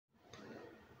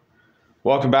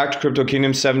Welcome back to Crypto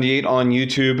Kingdom 78 on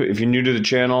YouTube. If you're new to the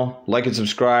channel, like and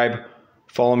subscribe.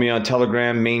 Follow me on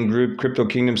Telegram, main group, Crypto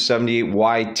Kingdom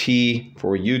 78YT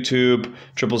for YouTube,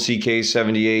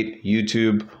 CCK78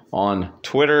 YouTube on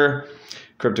Twitter,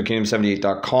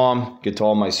 CryptoKingdom78.com. Get to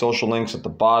all my social links at the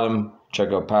bottom.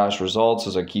 Check out past results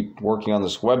as I keep working on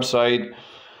this website.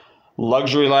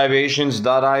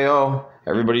 LuxuryLibations.io.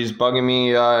 Everybody's bugging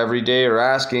me every day or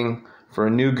asking for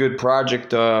a new good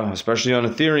project, especially on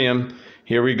Ethereum.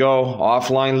 Here we go,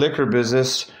 offline liquor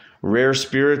business, rare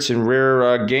spirits and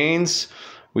rare gains.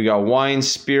 We got wine,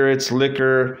 spirits,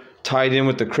 liquor tied in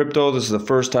with the crypto. This is the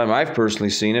first time I've personally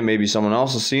seen it. Maybe someone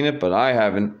else has seen it, but I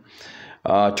haven't.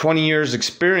 20 years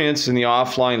experience in the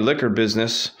offline liquor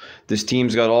business. This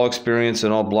team's got all experience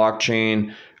in all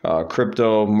blockchain,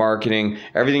 crypto, marketing,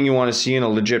 everything you want to see in a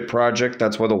legit project.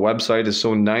 That's why the website is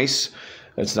so nice.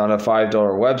 It's not a $5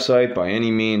 website by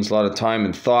any means, a lot of time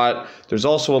and thought. There's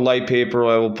also a light paper.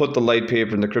 I will put the light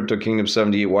paper in the Crypto Kingdom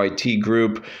 78YT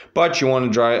group, but you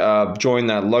want to join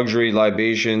that Luxury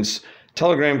Libations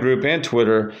Telegram group and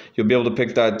Twitter. You'll be able to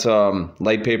pick that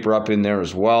light paper up in there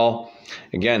as well.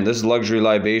 Again, this is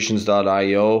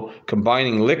LuxuryLibations.io,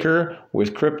 combining liquor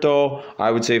with crypto.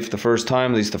 I would say for the first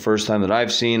time, at least the first time that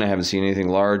I've seen, I haven't seen anything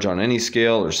large on any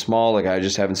scale or small. Like, I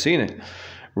just haven't seen it.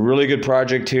 Really good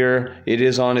project here. It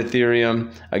is on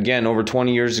Ethereum. Again, over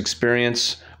 20 years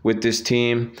experience with this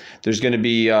team. There's going to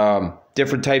be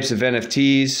different types of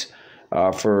NFTs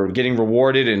for getting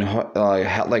rewarded and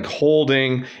like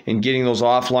holding and getting those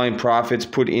offline profits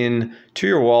put in to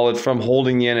your wallet from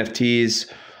holding the NFTs.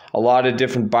 A lot of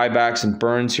different buybacks and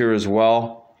burns here as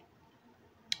well.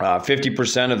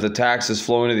 50% of the taxes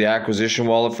flow into the acquisition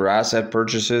wallet for asset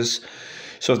purchases.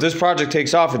 So if this project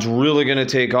takes off, it's really going to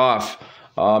take off.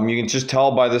 You can just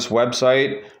tell by this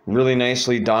website, really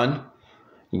nicely done.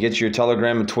 You get your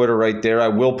Telegram and Twitter right there. I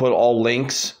will put all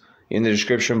links in the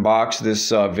description box of this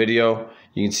video.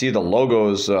 You can see the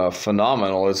logo is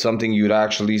phenomenal. It's something you'd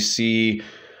actually see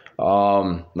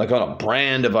like on a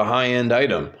brand of a high-end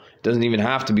item. It doesn't even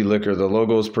have to be liquor. The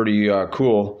logo is pretty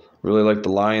cool. Really like the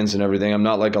lions and everything. I'm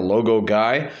not like a logo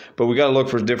guy, but we got to look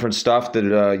for different stuff that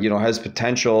has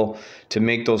potential to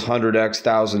make those 100x,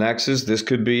 1000x's. This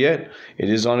could be it.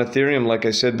 It is on Ethereum, like I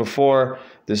said before.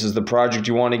 This is the project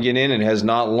you want to get in. It has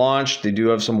not launched. They do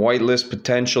have some whitelist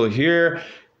potential here.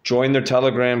 Join their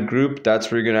Telegram group. That's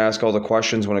where you're going to ask all the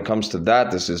questions when it comes to that.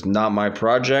 This is not my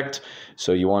project,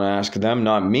 so you want to ask them,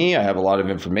 not me. I have a lot of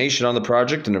information on the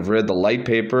project, and I've read the light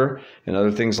paper and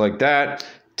other things like that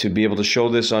to be able to show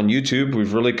this on YouTube.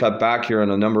 We've really cut back here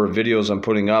on a number of videos I'm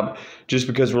putting up just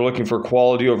because we're looking for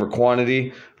quality over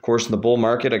quantity. Of course, in the bull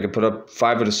market, I could put up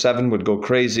 5 out of 7, would go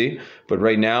crazy. But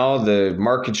right now, the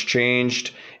market's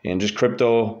changed and just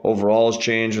crypto overall has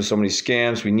changed with so many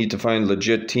scams. We need to find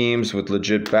legit teams with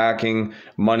legit backing,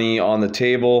 money on the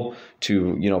table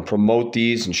to promote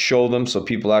these and show them so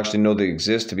people actually know they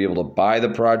exist to be able to buy the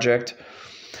project.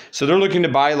 So they're looking to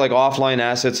buy like offline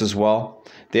assets as well.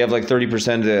 They have like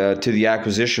 30% to the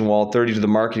acquisition wall, 30% to the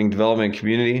marketing development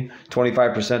community,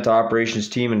 25% to operations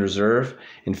team and reserve,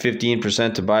 and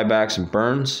 15% to buybacks and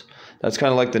burns. That's kind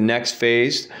of like the next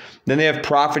phase. Then they have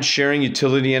profit sharing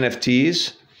utility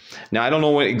NFTs. Now, I don't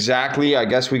know what exactly. I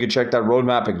guess we could check that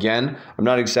roadmap again. I'm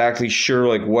not exactly sure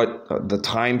like what the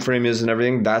time frame is and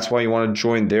everything. That's why you want to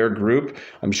join their group.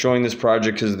 I'm showing this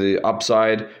project because of the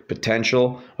upside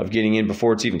potential of getting in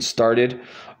before it's even started.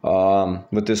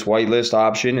 With this whitelist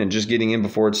option, and just getting in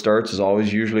before it starts is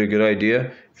always usually a good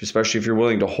idea, especially if you're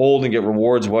willing to hold and get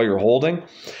rewards while you're holding.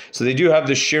 So they do have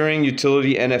the sharing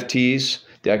utility NFTs.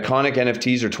 The iconic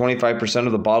NFTs are 25%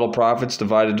 of the bottle profits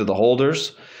divided to the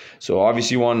holders. So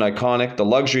obviously you want an iconic. The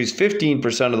luxury is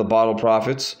 15% of the bottle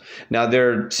profits. Now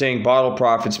they're saying bottle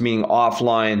profits meaning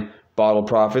offline bottle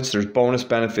profits. There's bonus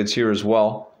benefits here as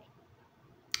well.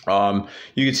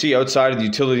 You can see outside of the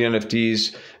utility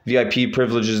NFTs, VIP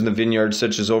privileges in the vineyard,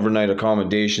 such as overnight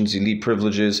accommodations, elite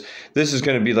privileges. This is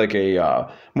going to be like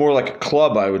a more like a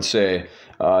club, I would say,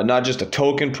 not just a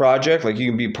token project. Like, you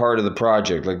can be part of the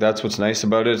project. Like, that's what's nice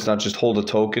about it. It's not just hold a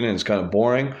token and it's kind of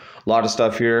boring. A lot of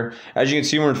stuff here. As you can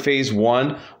see, we're in phase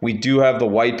 1. We do have the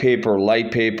white paper,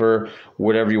 light paper,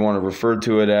 whatever you want to refer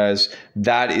to it as.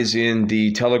 That is in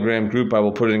the Telegram group. I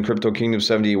will put it in Crypto Kingdom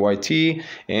 78YT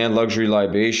and Luxury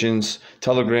Libations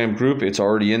Telegram group. It's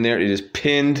already in there. It is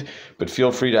pinned, but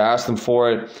feel free to ask them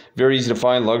for it. Very easy to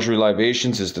find. Luxury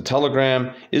Libations is the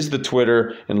Telegram, is the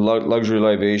Twitter, and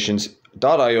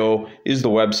LuxuryLibations.io is the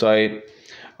website.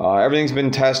 Everything's been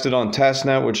tested on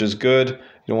testnet, which is good.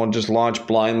 You don't want to just launch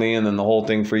blindly and then the whole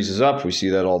thing freezes up. We see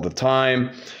that all the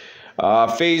time.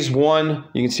 Phase 1,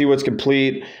 you can see what's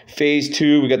complete. Phase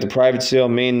 2, we got the private sale,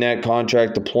 mainnet,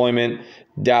 contract deployment,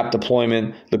 DApp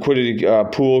deployment, liquidity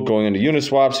pool going into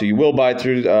Uniswap. So you will buy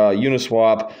through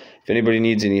Uniswap. If anybody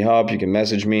needs any help, you can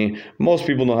message me. Most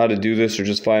people know how to do this, or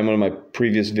just find one of my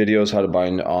previous videos, how to buy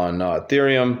on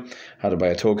Ethereum, how to buy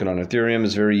a token on Ethereum.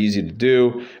 Is very easy to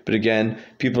do. But again,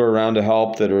 people are around to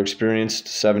help that are experienced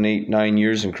 7, 8, 9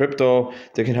 years in crypto.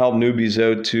 They can help newbies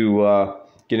out to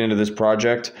get into this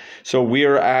project. So we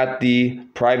are at the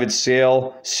private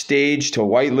sale stage to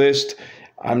whitelist.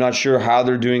 I'm not sure how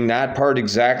they're doing that part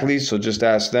exactly, so just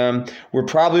ask them. We're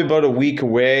probably about a week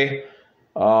away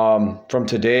from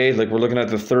today. Like, we're looking at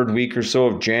the 3rd week or so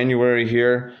of January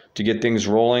here to get things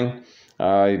rolling.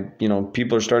 You know,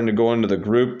 people are starting to go into the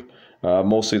group,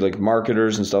 mostly like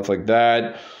marketers and stuff like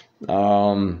that.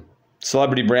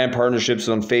 Celebrity brand partnerships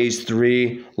on phase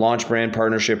 3, launch brand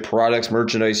partnership, products,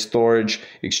 merchandise, storage,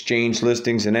 exchange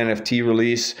listings, and NFT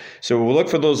release. So we'll look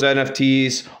for those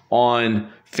NFTs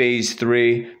on phase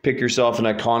 3. Pick yourself an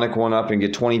iconic one up and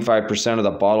get 25% of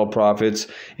the bottle profits.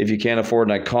 If you can't afford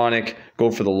an iconic,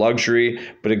 go for the luxury.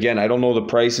 But again, I don't know the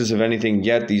prices of anything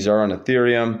yet. These are on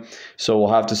Ethereum, so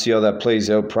we'll have to see how that plays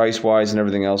out price-wise and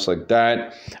everything else like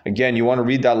that. Again, you want to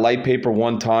read that light paper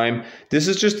one time. This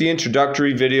is just the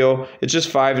introductory video. It's just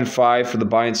 5 and 5 for the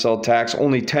buy and sell tax.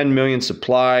 Only 10 million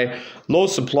supply, low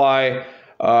supply.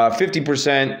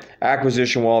 50%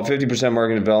 acquisition wallet, 50%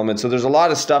 market development. So there's a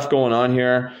lot of stuff going on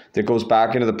here that goes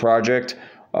back into the project.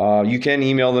 You can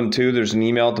email them too. There's an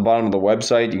email at the bottom of the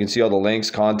website. You can see all the links.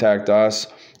 Contact us.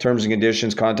 Terms and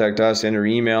conditions. Contact us. Enter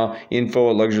email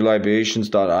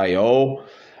info@luxurylibations.io.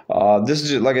 This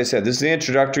is, like I said, this is the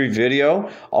introductory video.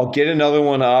 I'll get another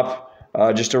one up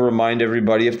just to remind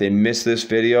everybody if they miss this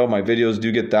video. My videos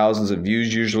do get thousands of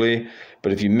views usually.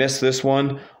 But if you miss this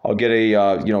one, I'll get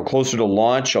a, closer to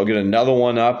launch, I'll get another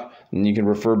one up, and you can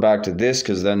refer back to this,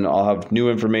 because then I'll have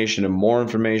new information and more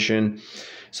information.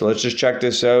 So let's just check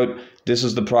this out. This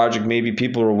is the project maybe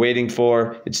people are waiting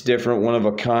for. It's different, one of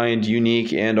a kind,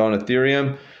 unique, and on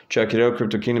Ethereum. Check it out,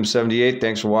 Crypto Kingdom 78.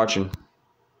 Thanks for watching.